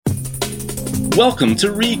Welcome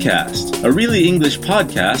to Recast, a Really English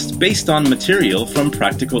podcast based on material from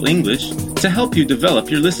Practical English to help you develop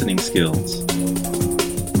your listening skills.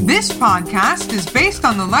 This podcast is based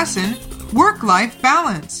on the lesson Work-Life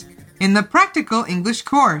Balance in the Practical English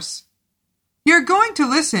course. You're going to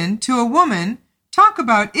listen to a woman talk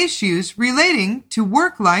about issues relating to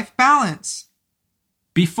work-life balance.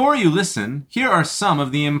 Before you listen, here are some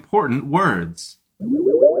of the important words.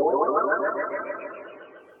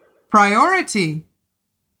 Priority.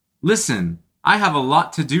 Listen, I have a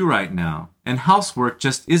lot to do right now, and housework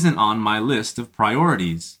just isn't on my list of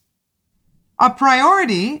priorities. A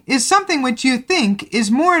priority is something which you think is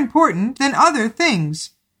more important than other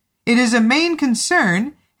things. It is a main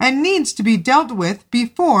concern and needs to be dealt with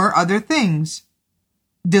before other things.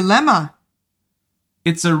 Dilemma.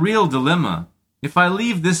 It's a real dilemma. If I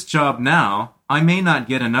leave this job now, I may not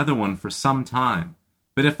get another one for some time.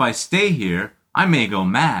 But if I stay here, I may go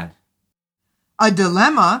mad. A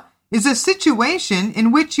dilemma is a situation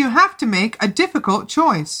in which you have to make a difficult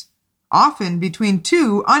choice, often between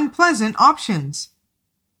two unpleasant options.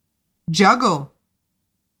 Juggle.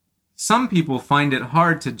 Some people find it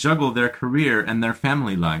hard to juggle their career and their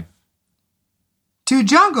family life. To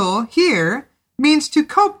juggle here means to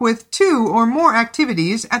cope with two or more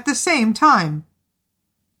activities at the same time.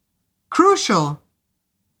 Crucial.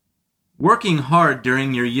 Working hard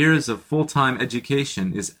during your years of full-time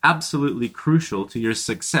education is absolutely crucial to your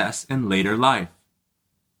success in later life.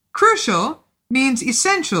 Crucial means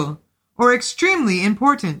essential or extremely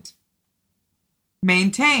important.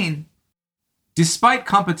 Maintain. Despite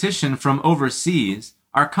competition from overseas,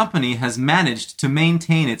 our company has managed to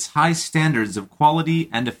maintain its high standards of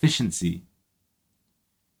quality and efficiency.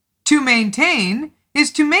 To maintain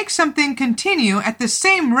is to make something continue at the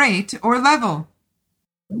same rate or level.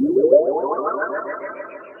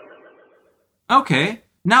 Okay,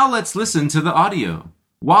 now let's listen to the audio.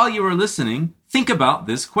 While you are listening, think about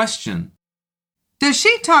this question. Does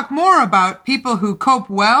she talk more about people who cope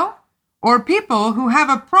well or people who have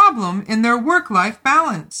a problem in their work-life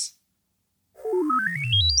balance?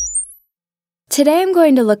 Today I'm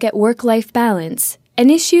going to look at work-life balance, an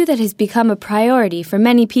issue that has become a priority for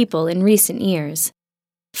many people in recent years.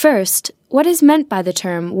 First, what is meant by the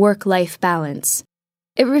term work-life balance?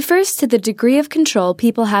 It refers to the degree of control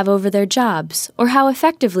people have over their jobs or how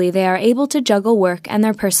effectively they are able to juggle work and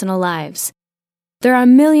their personal lives. There are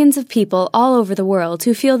millions of people all over the world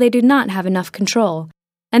who feel they do not have enough control,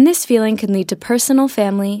 and this feeling can lead to personal,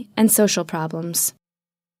 family, and social problems.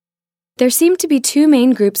 There seem to be two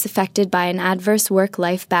main groups affected by an adverse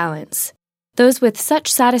work-life balance. Those with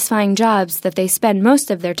such satisfying jobs that they spend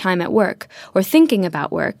most of their time at work or thinking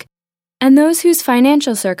about work, and those whose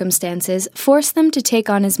financial circumstances force them to take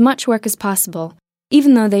on as much work as possible,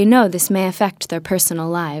 even though they know this may affect their personal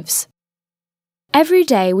lives. Every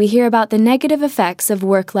day we hear about the negative effects of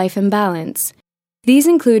work-life imbalance. These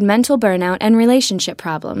include mental burnout and relationship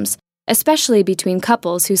problems, especially between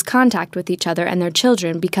couples whose contact with each other and their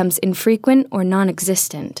children becomes infrequent or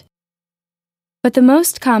non-existent. But the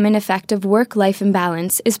most common effect of work-life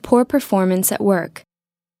imbalance is poor performance at work.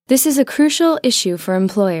 This is a crucial issue for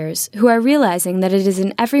employers who are realizing that it is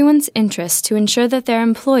in everyone's interest to ensure that their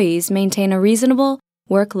employees maintain a reasonable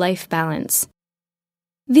work-life balance.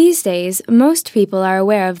 These days, most people are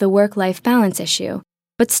aware of the work-life balance issue,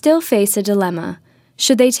 but still face a dilemma.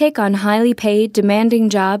 Should they take on highly paid, demanding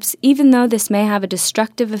jobs even though this may have a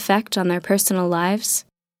destructive effect on their personal lives?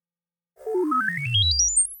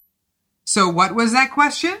 So what was that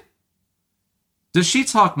question? Does she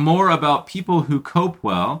talk more about people who cope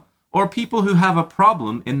well or people who have a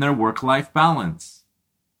problem in their work-life balance?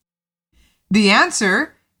 The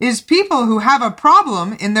answer is people who have a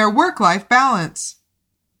problem in their work-life balance.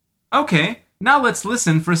 Okay, now let's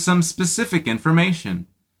listen for some specific information.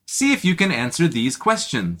 See if you can answer these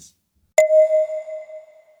questions.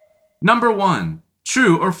 Number 1.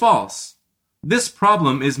 True or false? This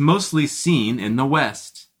problem is mostly seen in the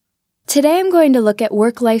West. Today I'm going to look at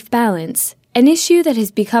work-life balance, an issue that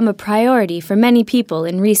has become a priority for many people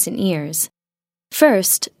in recent years.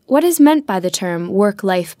 First, what is meant by the term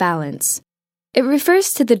work-life balance? It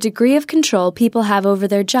refers to the degree of control people have over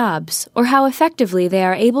their jobs or how effectively they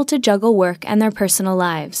are able to juggle work and their personal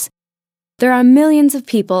lives. There are millions of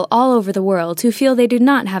people all over the world who feel they do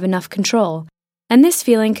not have enough control, and this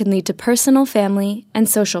feeling can lead to personal, family, and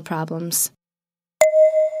social problems.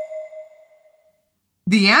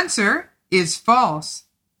 The answer is false.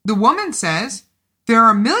 The woman says, there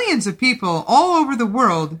are millions of people all over the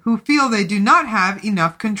world who feel they do not have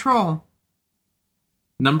enough control.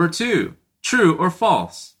 Number 2. True or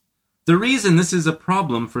false? The reason this is a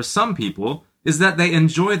problem for some people is that they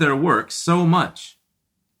enjoy their work so much.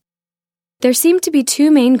 There seem to be two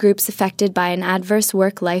main groups affected by an adverse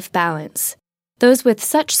work-life balance. Those with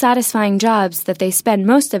such satisfying jobs that they spend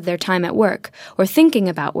most of their time at work or thinking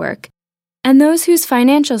about work, and those whose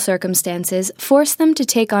financial circumstances force them to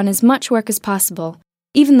take on as much work as possible,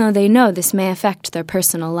 even though they know this may affect their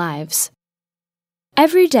personal lives.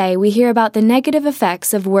 Every day we hear about the negative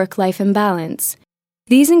effects of work-life imbalance.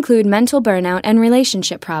 These include mental burnout and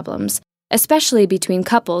relationship problems, especially between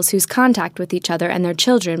couples whose contact with each other and their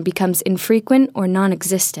children becomes infrequent or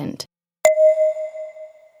non-existent.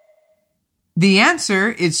 The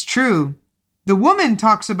answer is true. The woman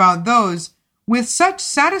talks about those with such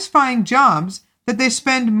satisfying jobs that they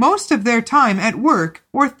spend most of their time at work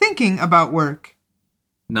or thinking about work.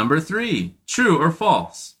 Number 3, true or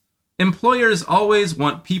false? Employers always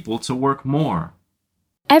want people to work more.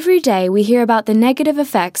 Every day we hear about the negative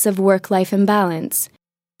effects of work-life imbalance.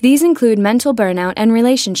 These include mental burnout and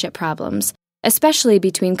relationship problems, especially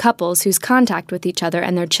between couples whose contact with each other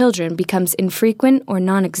and their children becomes infrequent or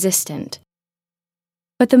non-existent.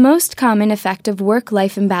 But the most common effect of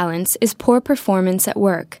work-life imbalance is poor performance at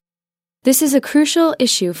work. This is a crucial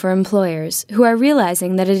issue for employers who are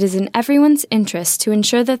realizing that it is in everyone's interest to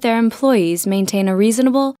ensure that their employees maintain a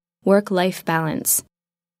reasonable work-life balance.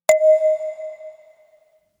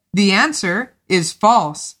 The answer is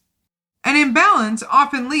false. An imbalance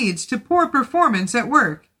often leads to poor performance at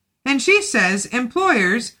work, and she says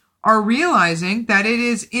employers are realizing that it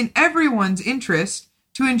is in everyone's interest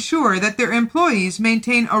to ensure that their employees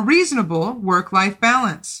maintain a reasonable work-life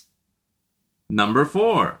balance. Number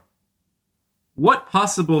 4. What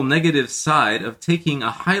possible negative side of taking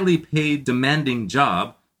a highly paid, demanding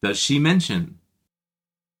job does she mention?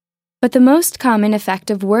 But the most common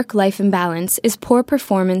effect of work-life imbalance is poor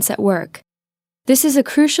performance at work. This is a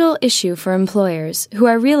crucial issue for employers who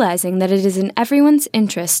are realizing that it is in everyone's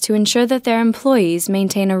interest to ensure that their employees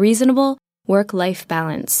maintain a reasonable work-life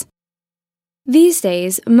balance. These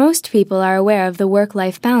days, most people are aware of the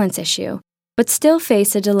work-life balance issue, but still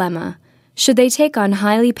face a dilemma. Should they take on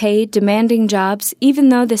highly paid, demanding jobs even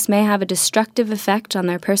though this may have a destructive effect on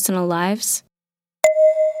their personal lives?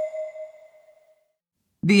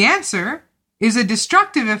 The answer is a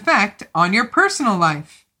destructive effect on your personal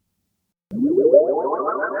life.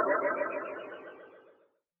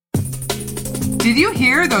 Did you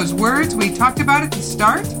hear those words we talked about at the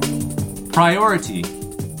start? Priority,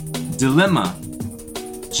 dilemma,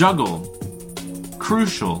 juggle,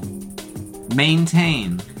 crucial,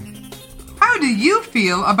 maintain. How do you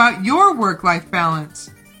feel about your work-life balance?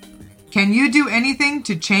 Can you do anything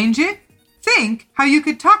to change it? Think how you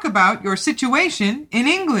could talk about your situation in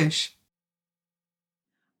English.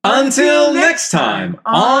 Until next time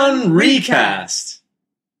on Recast.